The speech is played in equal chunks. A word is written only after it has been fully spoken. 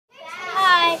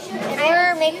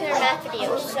make their math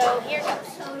videos. So here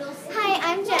goes. Hi,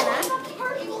 I'm Jenna.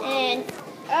 And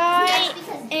I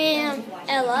am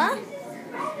Ella.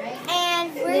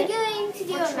 And we're going to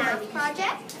do a math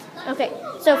project. Okay,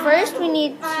 so first we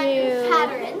need to...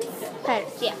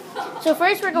 Patterns, yeah. So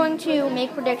first we're going to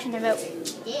make predictions about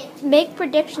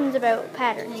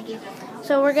patterns.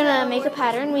 So we're going to make a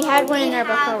pattern. We had one in our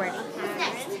book already.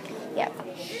 Yep.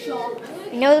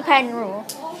 We know the pattern rule.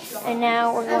 And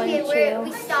now we're going to...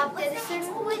 We stopped at a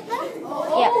certain point then?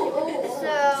 Yeah.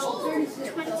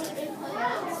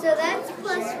 So that's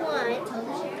plus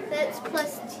 1. That's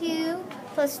plus 2,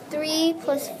 plus 3,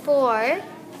 plus 4.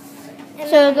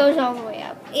 So it goes all the way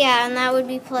up. Yeah, and that would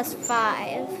be plus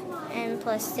 5. And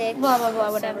plus 6. Blah, blah, blah,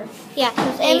 whatever. Yeah.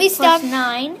 Plus 8, and we stopped, plus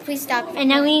 9. We stopped. And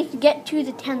now we need to get to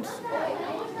the 10th.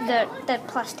 The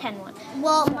plus 10 one.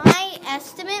 Well, my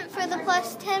estimate for the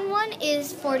plus 10 one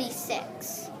is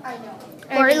 46. I know.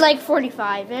 Or like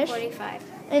 45-ish. 45.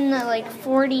 And the like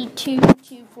 42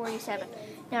 to 47.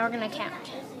 Now we're going to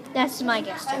count. That's my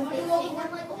guess.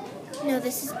 No,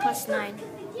 this is plus 9.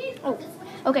 Oh,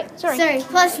 okay. Sorry,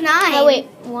 plus 9. Oh, wait.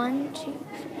 1, 2, 3, 4,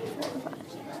 5,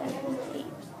 6, 7, 8,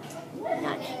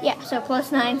 9. Yeah, so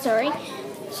plus 9, sorry.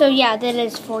 So, yeah, that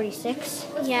is 46.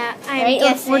 Yeah, I'm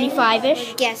guessing. Or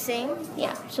 45-ish. Guessing.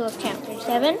 Yeah, so let's count.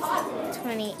 37.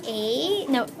 28.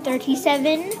 No,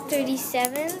 37.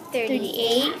 37.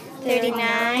 38.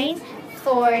 39.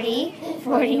 40.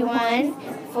 41.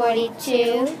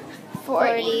 42.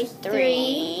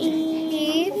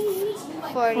 43.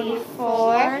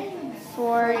 44.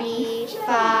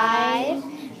 45.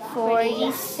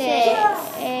 46.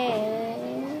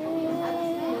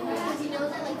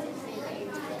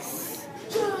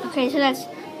 Okay, so that's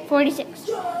 46.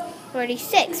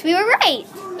 46. We were right.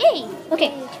 Yay.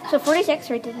 Okay, so 46,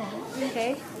 write it down.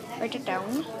 Okay. Write it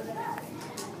down.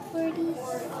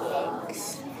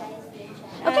 46.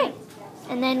 Okay.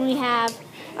 And then we have,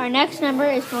 our next number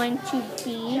is going to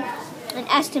be an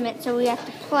estimate, so we have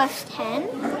to plus 10.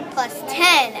 Plus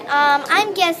 10.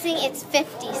 I'm guessing it's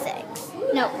 56.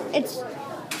 No, it's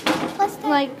plus 10.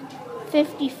 Like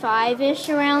 55-ish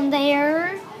around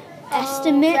there.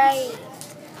 Estimate. Right.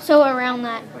 So around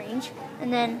that range.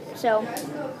 And then, so,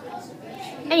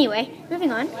 anyway,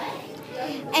 moving on.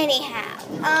 Anyhow.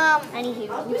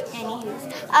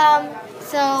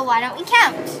 So why don't we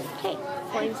count? Okay,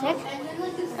 46.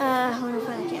 Hold on,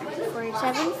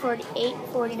 47, 48,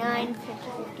 49, 50,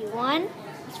 51.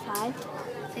 That's 5.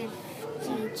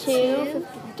 52,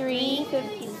 53,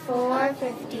 54,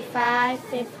 55,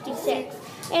 56.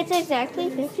 It's exactly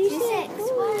 56.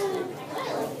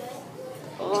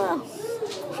 Oh.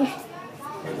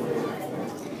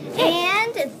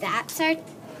 And that's our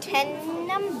 10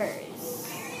 numbers.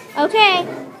 Okay.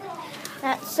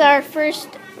 That's our first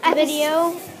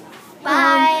video.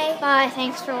 Bye. Bye.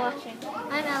 Thanks for watching.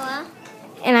 I'm Ella.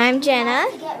 And I'm Jenna.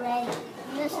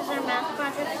 This is our math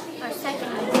project, our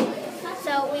second one.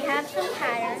 So we have some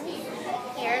patterns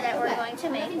here that we're going to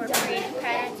make. We're creating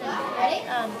patterns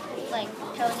and like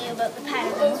telling you about the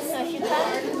patterns. So if you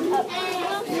come up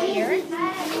here,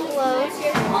 close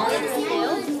your column 2, you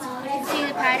can see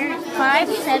the pattern is 5,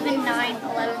 7, 9,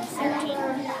 11,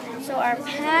 13. So our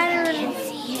pattern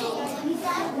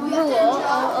rule,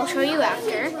 I'll show you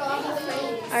after.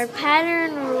 Our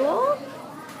pattern rule,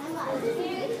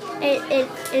 it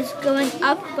is going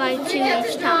up by 2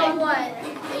 each time.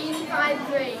 5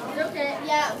 grades. Okay.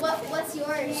 Yeah. What's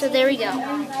yours? So there we go. Okay.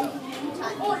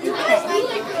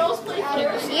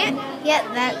 Can you see it? Yeah.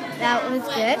 That was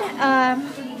good.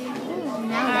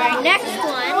 Our next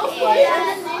one is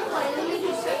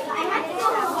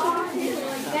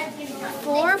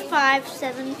 4, 5,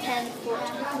 7, 10,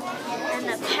 14, and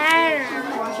the pattern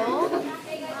rule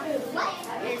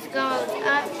is goes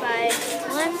up by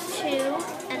 1, 2,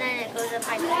 and then it goes up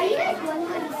by 3 and 4.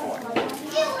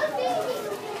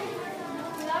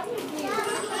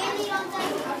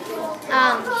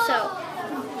 So,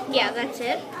 yeah, that's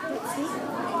it.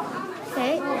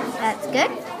 Okay, that's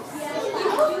good.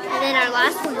 And then our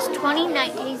last one is 20,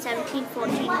 19, 17,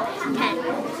 14, 10.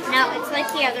 Now, it's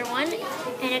like the other one,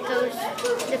 and it goes,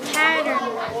 the pattern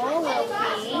rule will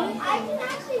be,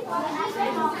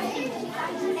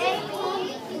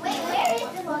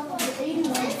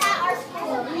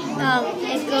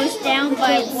 it goes down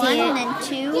by 1, then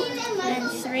 2, then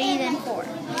 3, then 4.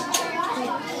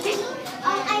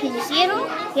 Can you see it all?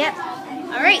 Yep.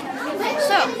 All right.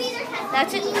 So,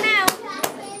 that's it for now.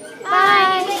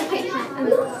 Bye. Okay.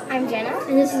 I'm Jenna,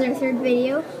 and this is our third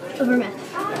video of our math.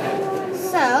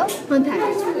 So, one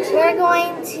pattern. We're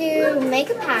going to make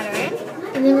a pattern,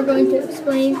 and then we're going to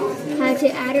explain how to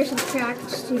add or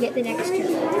subtract to get the next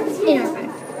term in our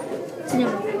pattern. to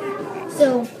number 4.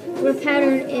 So our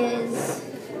pattern is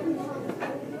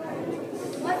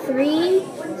 3,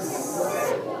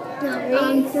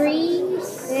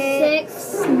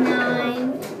 6,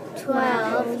 9,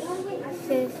 12,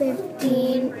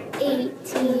 15,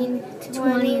 18,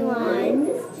 21.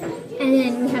 And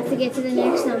then we have to get to the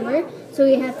next number. So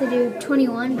we have to do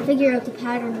 21, figure out the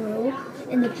pattern rule.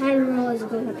 And the pattern rule is it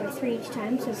goes up by 3 each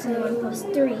time. So 21 plus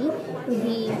 3 would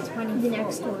be the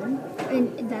next one.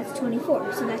 And that's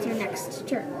 24. So that's our next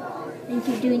term. And you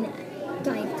keep doing that.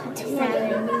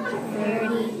 27,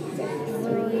 30,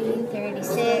 33,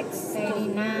 36,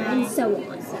 39, and so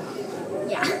on. So,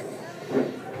 yeah.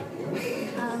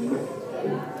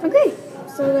 Okay,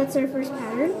 so that's our first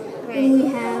pattern. Right. And we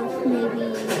have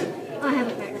I have a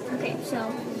pattern. Okay,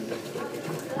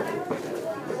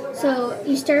 so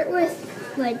you start with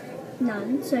like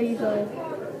none. So you go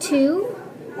 2,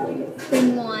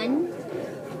 then 1,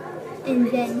 and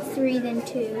then 3, then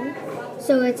 2.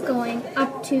 So it's going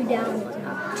up 2, down 1,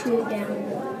 up 2,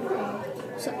 down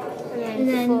 1. So and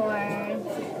then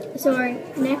 4. So our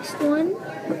next one.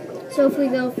 So if we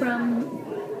go from,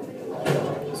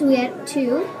 so we had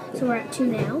 2, so we're at 2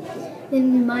 now.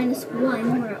 Then minus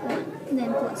 1, we're at 1. And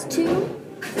then plus 2,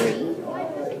 3.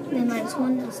 Then minus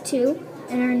 1 is 2.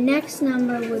 And our next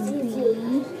number would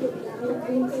be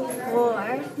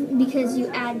 4. Because you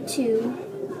add 2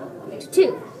 to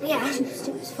 2. Yeah, 2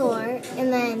 is 4.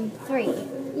 And then 3.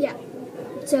 Yeah.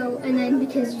 So, and then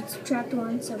because you subtract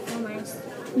 1, so 4 minus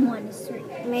 1 is 3.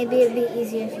 Maybe it'd be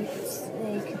easier if you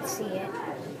could see it.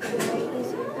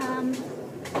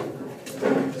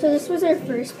 So this was our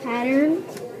first pattern.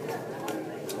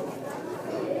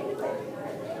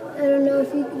 I don't know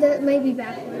if that might be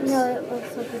backwards. No, it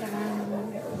looks like it around.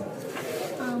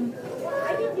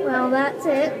 Well, that's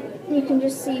it. You can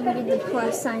just see we did the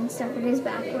plus sign stuff. It is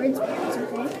backwards, but it's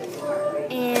okay.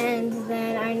 And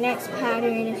then our next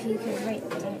pattern, if you could write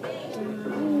that down.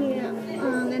 Yeah.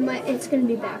 It's going to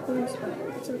be backwards, but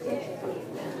it's okay.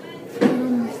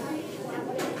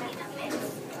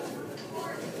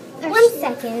 One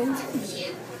second.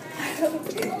 Yeah.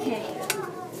 Okay.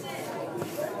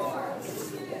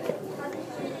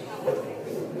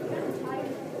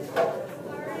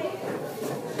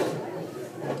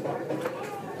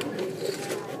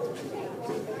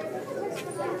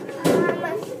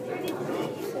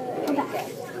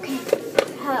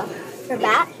 We're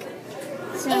back.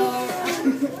 So,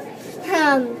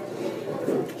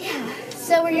 yeah.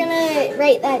 So we're gonna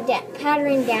write that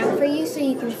pattern down for you so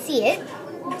you can see it.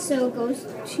 So it goes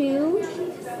 2,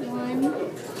 1,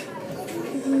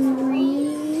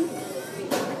 3,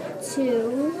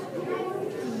 2.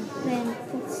 Then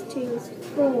plus 2 is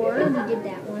 4. We did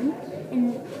that one.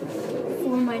 And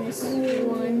 4 minus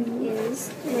 1 is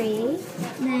 3.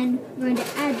 Then we're going to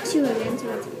add 2 again, so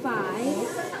it's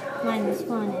 5. Minus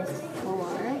 1 is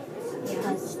 4.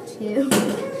 Plus 2.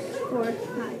 4,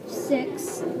 5,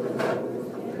 6.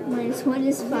 Minus 1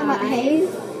 is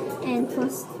 5. And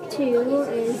plus 2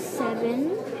 is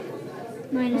 7.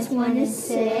 Minus 1 is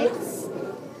 6.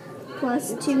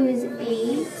 Plus 2 is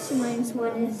 8. Minus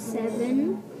 1 is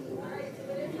 7.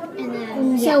 And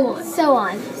then so on. So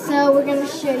on. So we're going to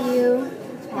show you.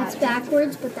 It's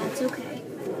backwards, but that's okay.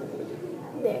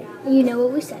 There. You know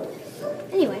what we said.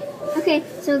 Anyway, okay,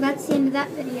 so that's the end of that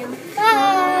video.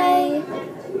 Bye!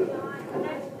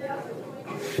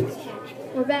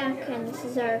 We're back, and this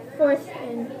is our 4th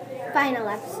and Final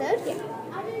episode.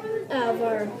 Of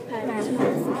our pattern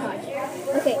project.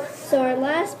 Okay, so our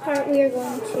last part we are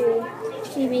going to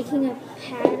be making a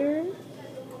pattern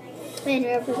and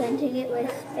representing it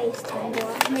with base 10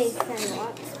 blocks. Base 10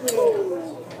 blocks.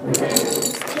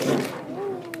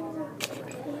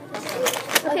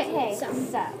 Okay, so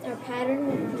our pattern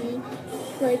would be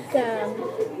like,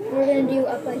 we're going to do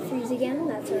up by 3s again.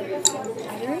 That's our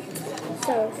pattern.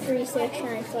 So 3, 6,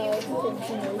 9, 12,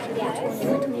 15, 18,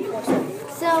 21, 24, 7.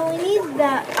 So we need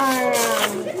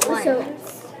ones. So,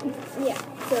 yeah.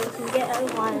 So we can get our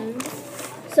ones.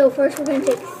 So first we're going to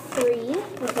take 3,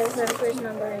 because our first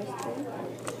number is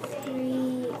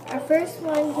 3. Our first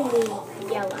one can be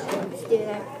yellow. Let's do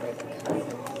that for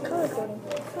color coding.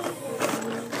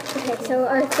 Okay, so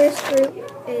our first group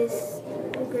Is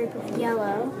a group of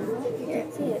yellow. here.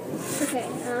 See it. Okay,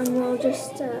 we'll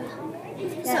just,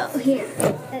 That's- so here.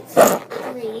 That's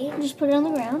 3. Just put it on the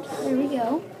ground. There we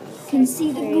go. You can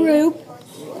see the group.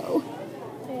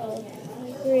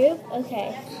 Group.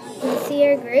 Okay. Can you see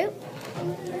our group?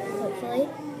 Hopefully.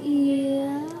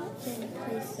 Yeah. And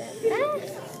place that.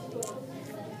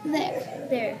 There.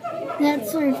 There.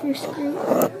 That's our first group.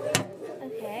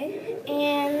 Okay.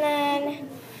 And then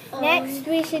next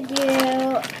we should do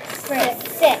for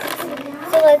 6.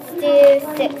 do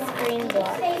 6 green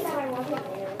blocks.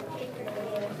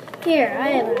 Here, I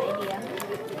have an idea.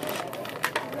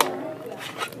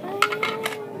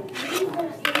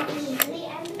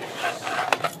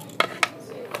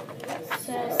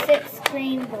 So 6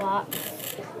 green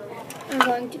blocks. I'm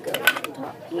going to go on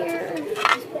top here.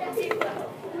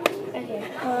 Okay.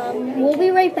 We'll be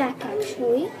right back,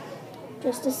 actually.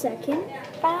 Just a second.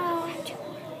 Bye.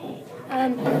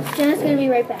 Jenna's going to be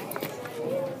right back.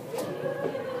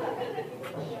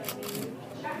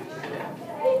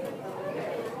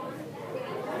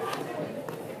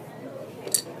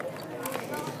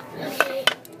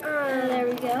 There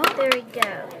we go. There we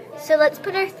go. So let's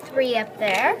put our 3 up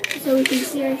there. So we can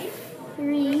see our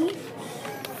 3.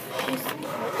 Just make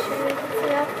sure we can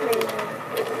see our 3.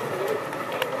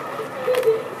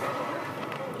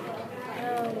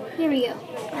 Here we go.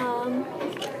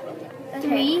 3. I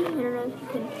don't know if you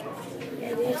can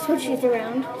switch it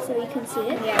around so you can see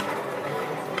it. Yeah.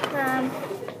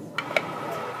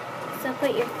 So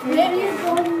put your 3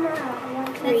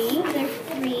 down. 3. There's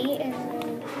 3 and then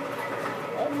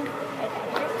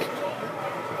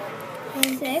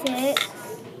 6.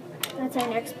 That's our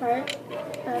next part of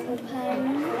the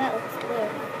pattern. That looks blue.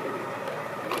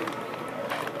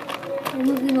 We'll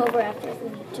move them over after if we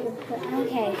need to.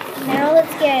 Okay. Now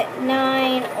let's get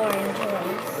 9 orange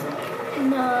ones. 9.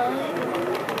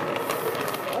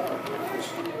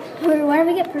 Wait, why do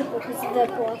we get purple? Because the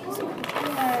block is one.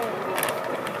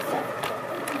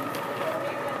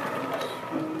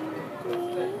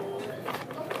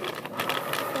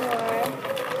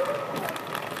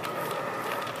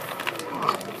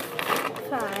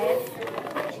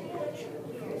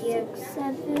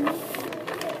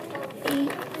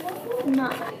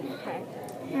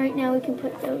 Right now we can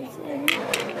put those in. So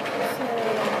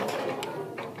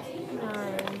 9.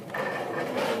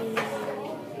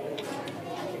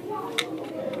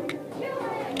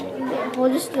 Yeah,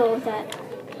 we'll just go with that.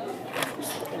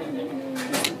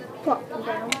 Plop them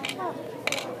down.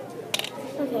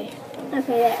 Okay.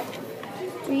 Okay, there.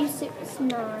 3, 6,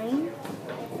 9.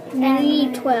 And then we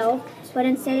need 12. But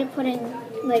instead of putting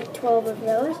like 12 of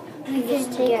those, we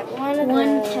just take one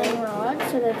 10 rod,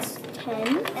 so that's 10.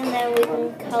 And then we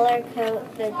can color code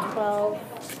the 12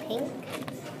 pink.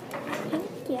 Pink,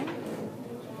 yeah.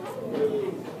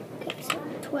 Okay, so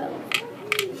 12.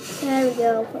 There we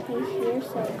go. Put these here,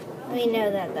 so we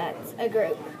know that that's a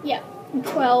group. Yeah.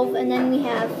 12, and then we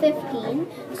have 15.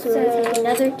 So we'll take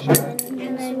another 10.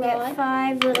 And then get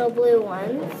 5 little blue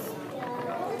ones.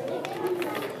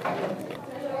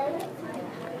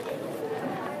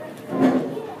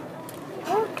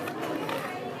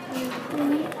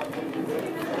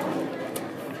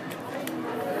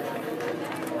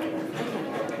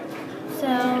 So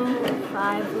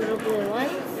 5 little blue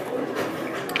ones.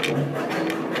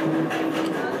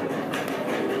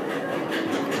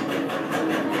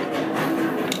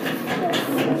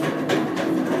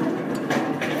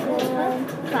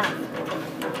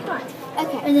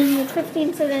 And then we have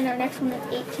 15, so then our next one is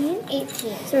 18.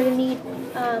 18. So we're going to need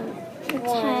 10.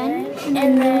 And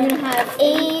then we're going to have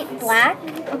 8 black.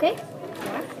 Okay.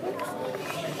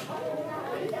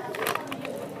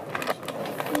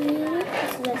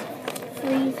 So that's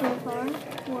 3 so far.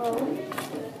 Whoa.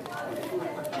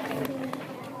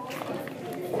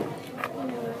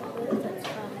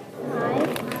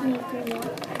 5. We need 3 more.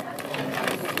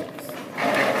 6,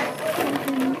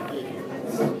 7, 8.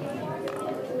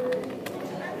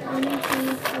 1, 2,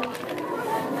 3, 4.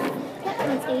 Yep,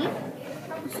 that's 8.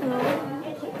 So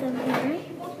put them here.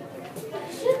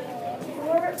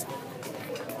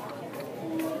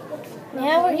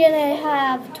 Now we're going to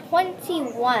have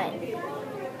 21.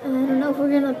 I don't know if we're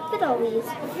going to fit all these.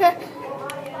 Yeah,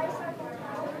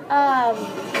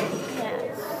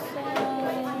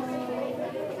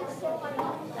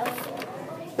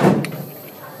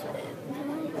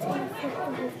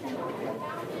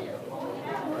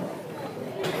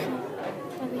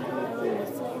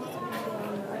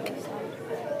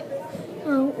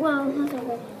 Oh, well, that's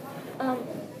okay.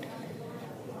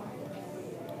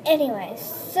 anyways,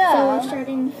 So we're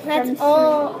starting that's from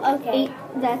all, okay. 8,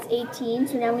 that's 18,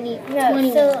 so now we need No,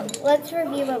 21. so let's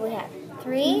review what we have.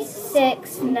 3,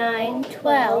 6, 9,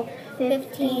 12,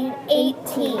 15,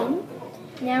 18.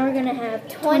 Now we're going to have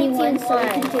 21, so we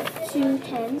can take 2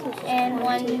 10s. Which is And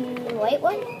 1 white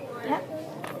one? Yep.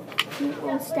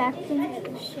 We'll stack them.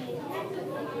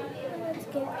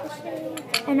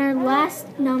 And our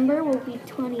last number will be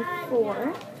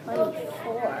 24.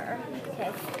 24.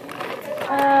 Okay.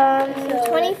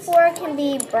 24 can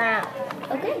be brown.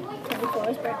 Okay. 24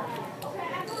 is brown.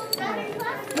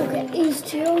 Okay, these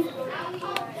two.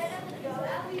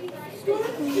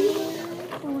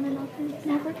 don't want to knock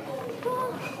anything over.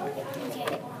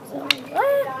 Okay. So,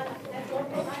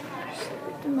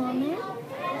 put them on there.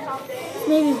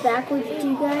 Maybe backwards to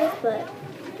you guys, but.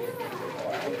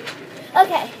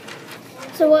 Okay.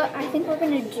 So what I think we're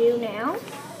going to do now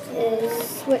is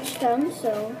switch them,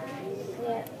 so.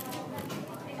 Yeah.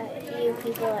 You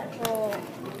people at home.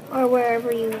 Or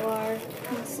wherever you are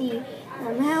can see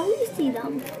how we see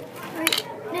them right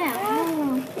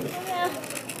now.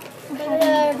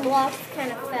 The blocks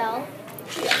kind of fell.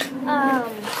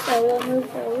 So we'll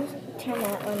move those. Turn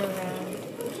that one around.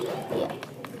 Yeah.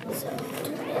 So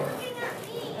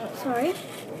sorry.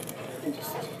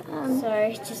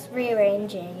 Sorry, just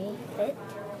rearranging it.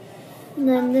 And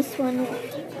then this one will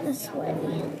take this way.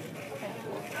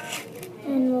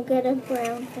 And we'll get a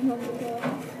brown from over there.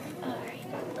 Alright.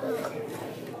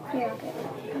 Here, I'll get it.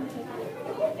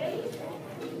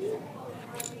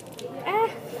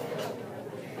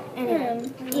 Anyway,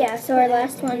 Yeah, so our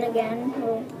last one again,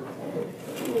 we'll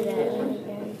do that one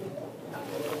again.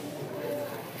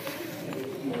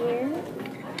 here.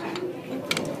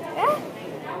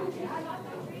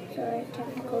 Sorry,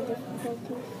 technical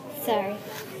difficulties. Sorry.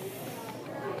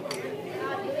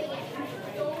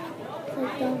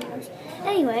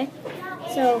 Anyway,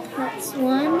 so that's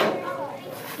 1,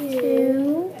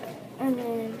 2, And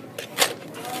then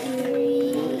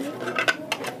 3,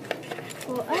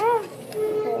 4. 4.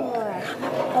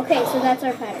 Okay, so that's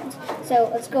our patterns. So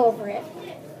let's go over it.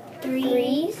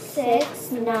 3,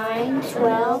 6, 9,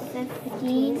 12,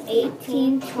 15,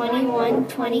 18, 21,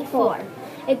 24.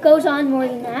 It goes on more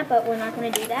than that, but we're not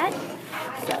going to do that.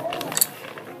 So,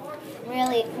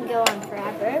 Really, it can go on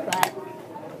forever, but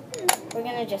we're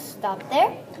going to just stop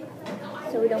there.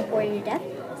 so we don't bore you to death.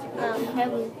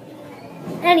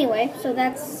 Anyway, so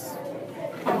that's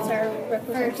our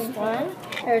representation. First one.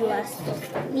 Or last.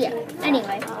 Yeah,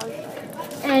 anyway.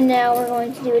 And now we're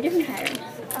going to do a different pattern.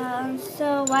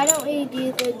 So why don't we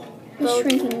do the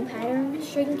Shrinking pattern.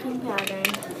 shrinking pattern?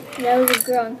 That was a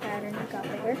growing pattern that got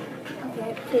bigger.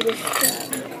 Okay. So just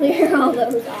clear all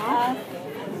those off.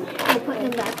 We'll put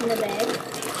them back in the bag.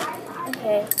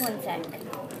 Okay, 1 sec.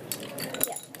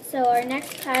 Yeah. So our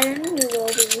next pattern we will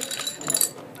be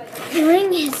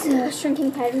doing is a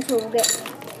shrinking pattern, so we'll get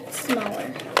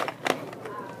smaller.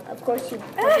 Of course, you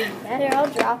probably do that. They're all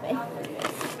dropping.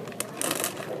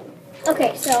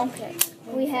 Okay, so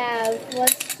we have,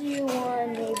 let's do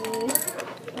one maybe.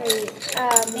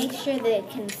 Make sure that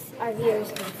our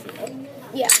viewers can see it.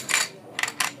 Yeah.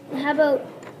 How about,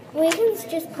 We can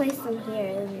just place them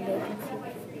here and they can see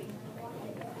it.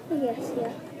 yes,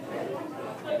 yeah.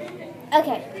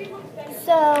 Okay,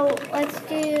 so let's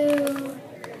do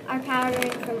our pattern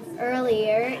from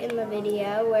earlier in the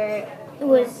video where It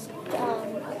was,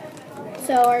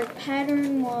 so our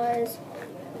pattern was,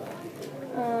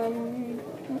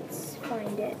 let's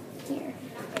find it here.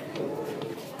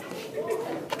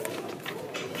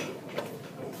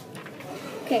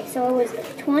 Okay, so it was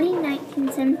 20,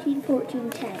 19, 17, 14,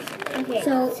 10. Okay,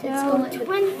 So it's going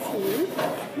 20.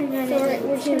 We're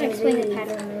just going to explain the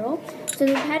pattern rule. So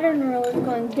the pattern rule is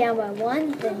going down by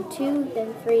 1, then 2,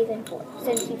 then 3, then 4.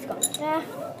 So it keeps going. Yeah.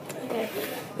 Okay.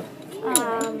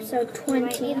 So We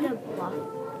might 20. need the block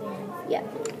Yeah.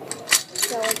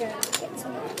 So we're going to get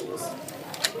some of these.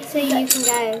 so you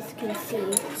guys can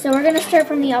see. So we're going to start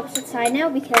from the opposite side now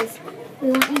because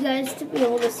we want you guys to be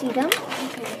able to see them.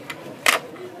 Okay.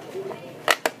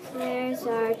 So there's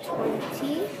our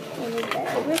 20. And move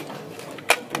that over.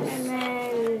 And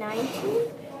then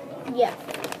 19. Yeah.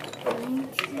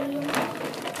 19.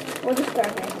 We'll just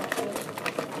start there.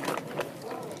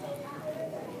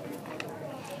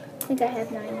 I think I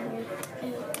have 9 here.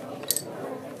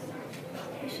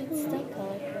 We should stay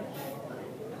colorful.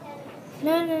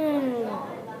 No.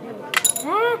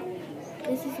 Ah!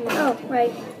 This is not. Oh,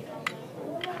 right.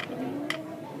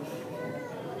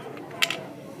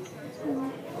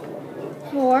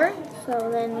 Four. So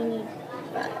then we need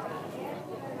 5.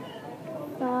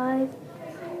 5.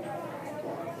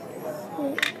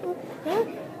 6. Yeah.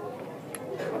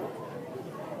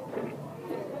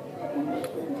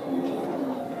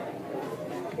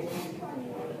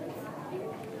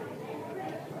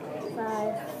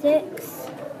 Five, 6,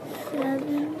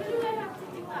 7,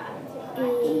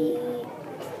 8,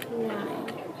 9.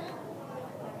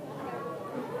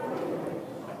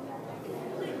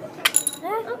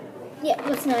 Yeah,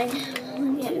 what's 9?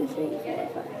 1, 2, 3, 4,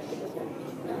 5, 6, 7,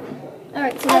 8, 9.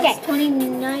 Alright, so that's Okay.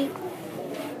 29.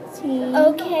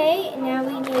 Okay, now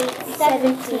we need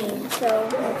 17. So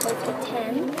we'll take the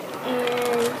 10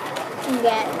 And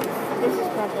get this is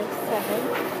probably 7.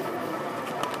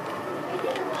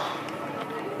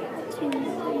 2, 3,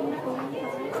 4,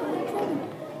 5, 6,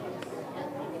 7.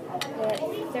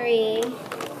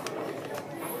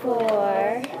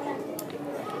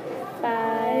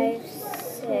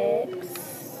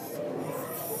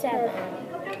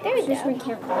 Just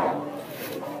recount.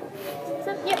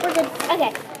 So, yep, we're good.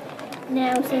 Okay.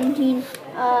 Now 17.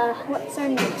 What's our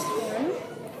next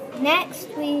one? Next,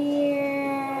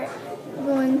 we're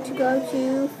Going to go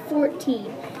to 14.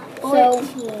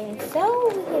 14. So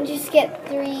we can just get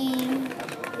 3.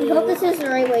 I hope this is the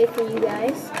right way for you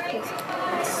guys. 'Cause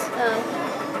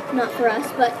it's not for us,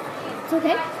 but it's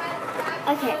okay.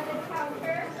 Okay.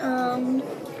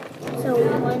 So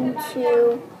 1,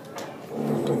 2,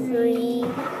 3,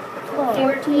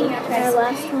 14. Our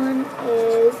last one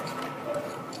is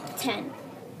 10.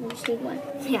 We just need 1.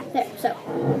 Yeah. There. So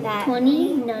That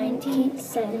 20, 19,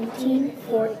 17,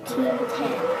 14,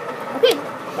 10. Okay,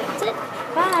 that's it.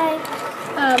 Bye.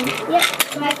 Yep.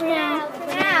 Bye for now.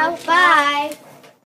 For now. Bye.